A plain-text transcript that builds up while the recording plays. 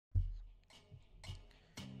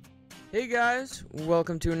Hey guys,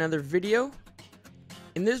 welcome to another video.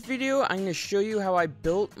 In this video, I'm going to show you how I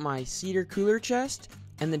built my Cedar cooler chest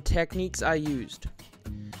and the techniques I used.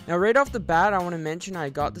 Now right off the bat, I want to mention I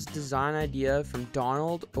got this design idea from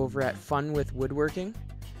Donald over at Fun with Woodworking.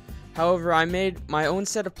 However, I made my own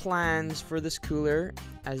set of plans for this cooler,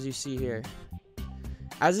 as you see here.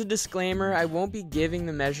 As a disclaimer, I won't be giving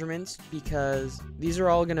the measurements because these are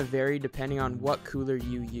all going to vary depending on what cooler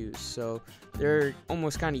you use, so they're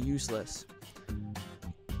almost kind of useless.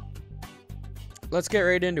 Let's get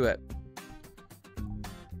right into it.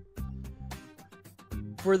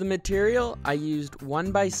 For the material, I used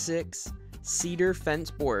 1x6 cedar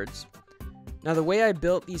fence boards. Now the way I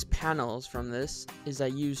built these panels from this is I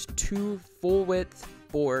used two full width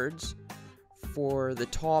boards for the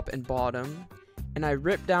top and bottom, and I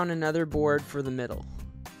ripped down another board for the middle.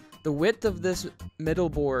 The width of this middle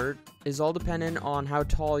board is all dependent on how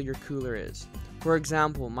tall your cooler is. For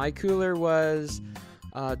example, my cooler was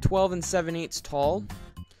 12 7/8 tall.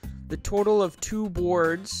 The total of two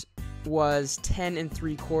boards was 10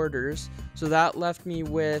 3/4, so that left me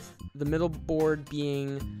with the middle board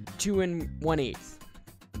being 2 1/8.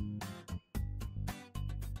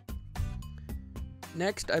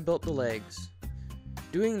 Next, I built the legs.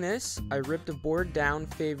 Doing this, I ripped a board down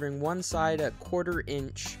favoring one side a 1/4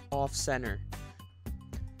 inch off center.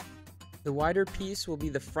 The wider piece will be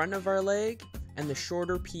the front of our leg, and the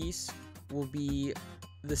shorter piece will be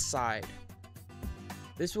the side.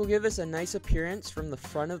 This will give us a nice appearance from the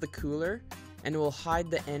front of the cooler, and it will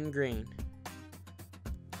hide the end grain.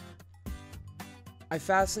 I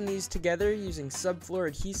fastened these together using subfloor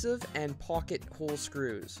adhesive and pocket hole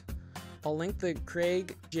screws. I'll link the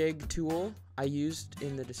Craig jig tool I used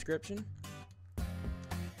in the description.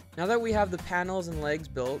 Now that we have the panels and legs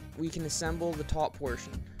built, we can assemble the top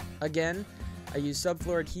portion. Again, I used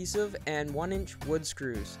subfloor adhesive and 1-inch wood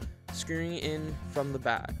screws, screwing in from the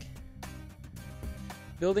back.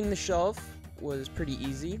 Building the shelf was pretty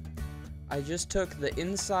easy. I just took the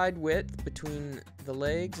inside width between the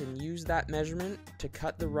legs and used that measurement to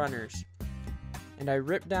cut the runners. And I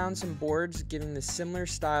ripped down some boards giving the similar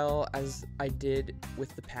style as I did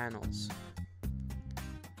with the panels.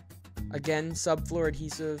 Again, subfloor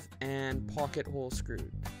adhesive and pocket hole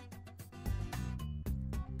screwed.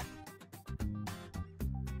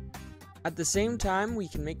 At the same time, we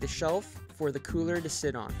can make the shelf for the cooler to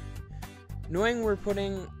sit on. Knowing we're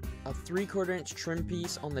putting a 3/4 inch trim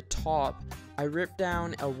piece on the top, I ripped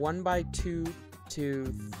down a 1x2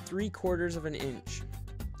 to 3/4 of an inch.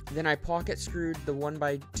 Then I pocket screwed the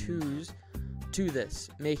 1x2s to this,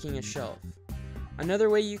 making a shelf. Another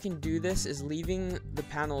way you can do this is leaving the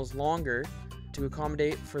panels longer to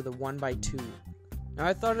accommodate for the 1x2. Now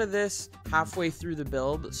I thought of this halfway through the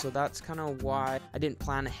build, so that's kind of why I didn't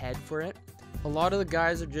plan ahead for it. A lot of the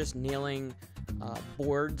guys are just nailing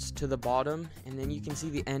boards to the bottom, and then you can see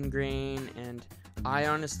the end grain, and I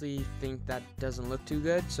honestly think that doesn't look too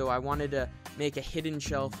good, so I wanted to make a hidden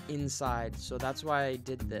shelf inside, so that's why I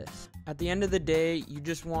did this. At the end of the day, you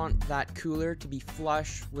just want that cooler to be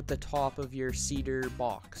flush with the top of your cedar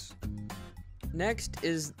box. Next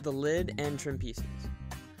is the lid and trim pieces.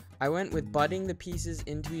 I went with butting the pieces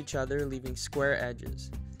into each other, leaving square edges.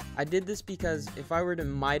 I did this because if I were to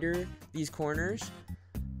miter these corners,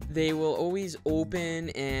 they will always open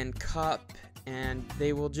and cup, and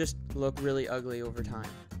they will just look really ugly over time.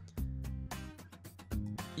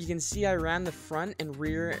 You can see I ran the front and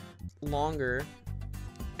rear longer,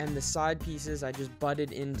 and the side pieces I just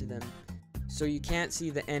butted into them, so you can't see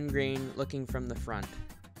the end grain looking from the front.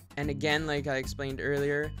 And again, like I explained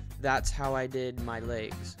earlier, that's how I did my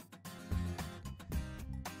legs.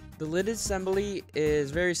 The lid assembly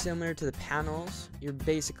is very similar to the panels. You're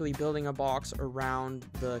basically building a box around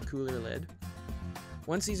the cooler lid.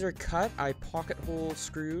 Once these are cut, I pocket hole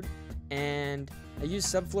screwed, and I used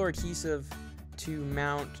subfloor adhesive to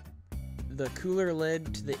mount the cooler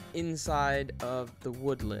lid to the inside of the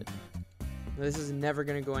wood lid. Now, this is never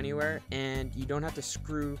going to go anywhere, and you don't have to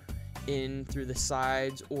screw in through the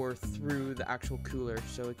sides or through the actual cooler,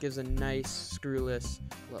 so it gives a nice screwless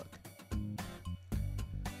look.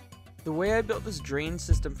 The way I built this drain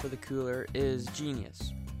system for the cooler is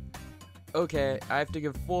genius. Okay, I have to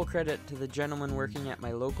give full credit to the gentleman working at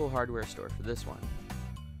my local hardware store for this one.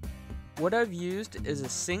 What I've used is a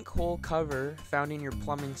sinkhole cover found in your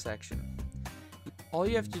plumbing section. All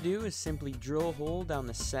you have to do is simply drill a hole down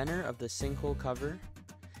the center of the sinkhole cover.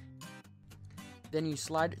 Then you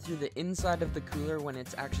slide it through the inside of the cooler when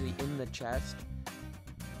it's actually in the chest.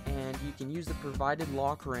 And you can use the provided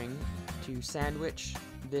lock ring to sandwich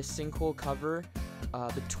this sinkhole cover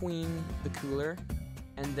between the cooler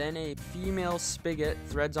and then a female spigot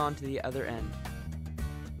threads onto the other end.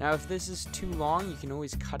 Now if this is too long, you can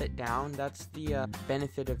always cut it down. That's the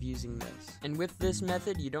benefit of using this. And with this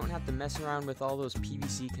method, you don't have to mess around with all those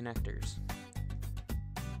PVC connectors.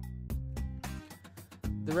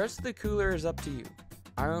 The rest of the cooler is up to you.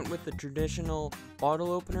 I went with the traditional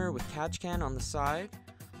bottle opener with catch can on the side.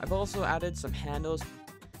 I've also added some handles.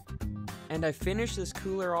 And I finished this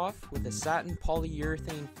cooler off with a satin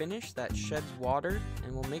polyurethane finish that sheds water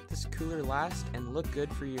and will make this cooler last and look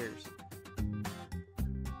good for years.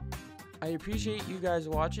 I appreciate you guys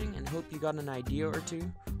watching and hope you got an idea or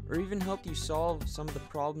two, or even helped you solve some of the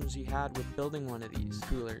problems you had with building one of these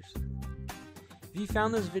coolers. If you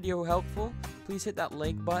found this video helpful, please hit that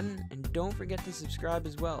like button and don't forget to subscribe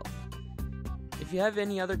as well. If you have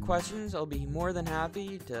any other questions, I'll be more than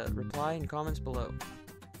happy to reply in comments below.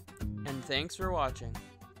 And thanks for watching.